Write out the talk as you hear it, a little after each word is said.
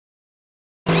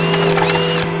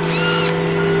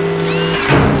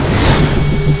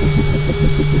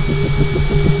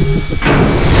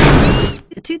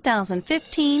The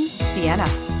 2015 Sienna.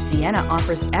 Sienna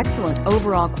offers excellent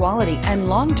overall quality and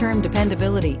long-term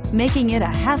dependability, making it a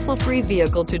hassle-free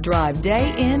vehicle to drive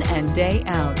day in and day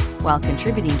out, while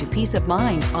contributing to peace of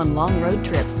mind on long road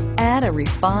trips. Add a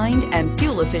refined and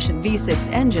fuel-efficient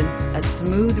V6 engine, a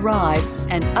smooth ride,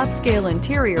 and upscale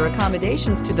interior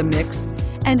accommodations to the mix,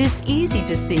 and it's easy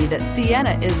to see that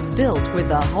Sienna is built with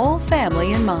the whole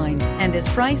family in mind and is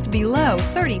priced below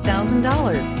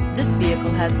 $30,000. This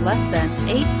vehicle has less than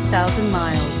 8,000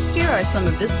 miles. Here are some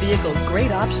of this vehicle's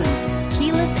great options: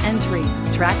 keyless entry,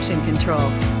 traction control,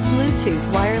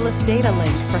 Bluetooth wireless data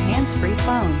link for hands-free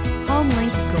phone, home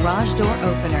link garage door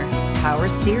opener, power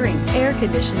steering, air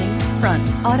conditioning, front,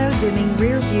 auto-dimming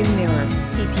rear view mirror,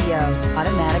 PPO,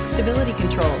 automatic stability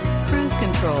control, cruise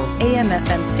control,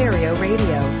 AM/FM stereo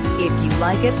radio. If you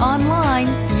like it online,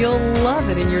 you'll love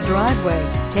it in your driveway.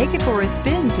 Take it for a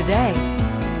spin today.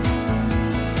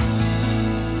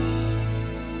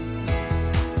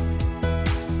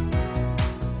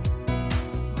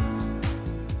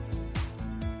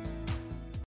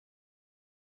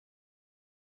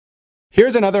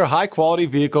 Here's another high-quality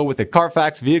vehicle with a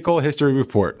Carfax Vehicle History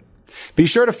Report. Be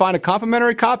sure to find a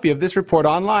complimentary copy of this report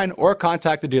online or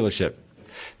contact the dealership.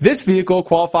 This vehicle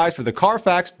qualifies for the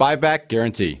Carfax Buyback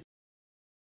Guarantee.